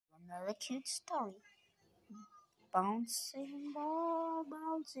another cute story. Bouncing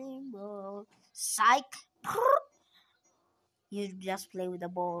ball. Psych! You just play with the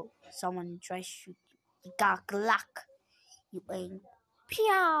ball. Someone tries to shoot you. You got luck. You aim.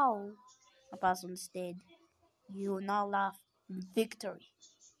 Pew! A person's dead. You now laugh in victory.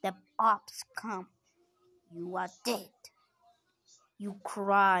 The ops come. You are dead. You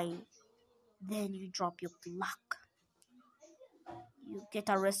cry. Then you drop your luck. You get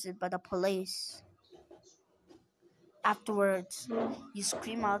arrested by the police. Afterwards, you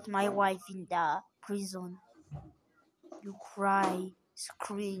scream out my wife in the prison. You cry,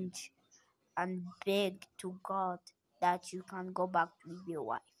 cringe, and beg to God that you can go back with your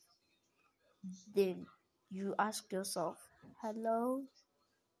wife. Then you ask yourself, hello?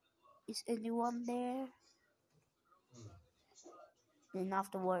 Is anyone there? Then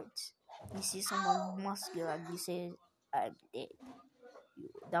afterwards, you see someone muscular and you say, I'm dead.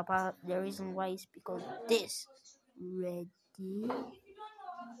 The reason why is because this. Ready?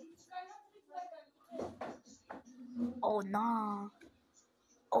 Oh no.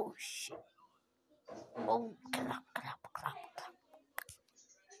 Oh shit. Oh, clap, clap, clap, clap.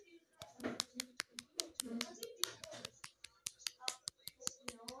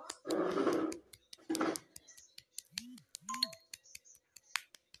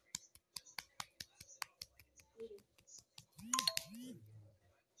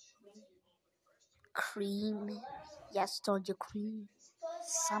 Cream. Yes, told you cream.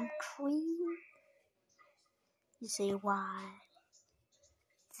 Some cream. You say why?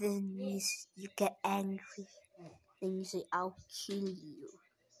 Then you get angry. Then you say I'll kill you.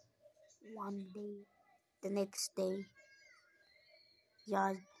 One day, the next day,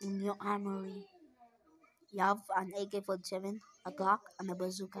 you're in your armory. You have an AK-47, a Glock, and a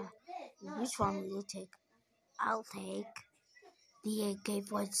bazooka. Which one will you take? I'll take the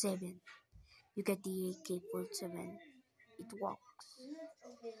AK-47. You get the AK-47. It works.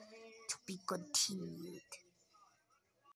 To be continued.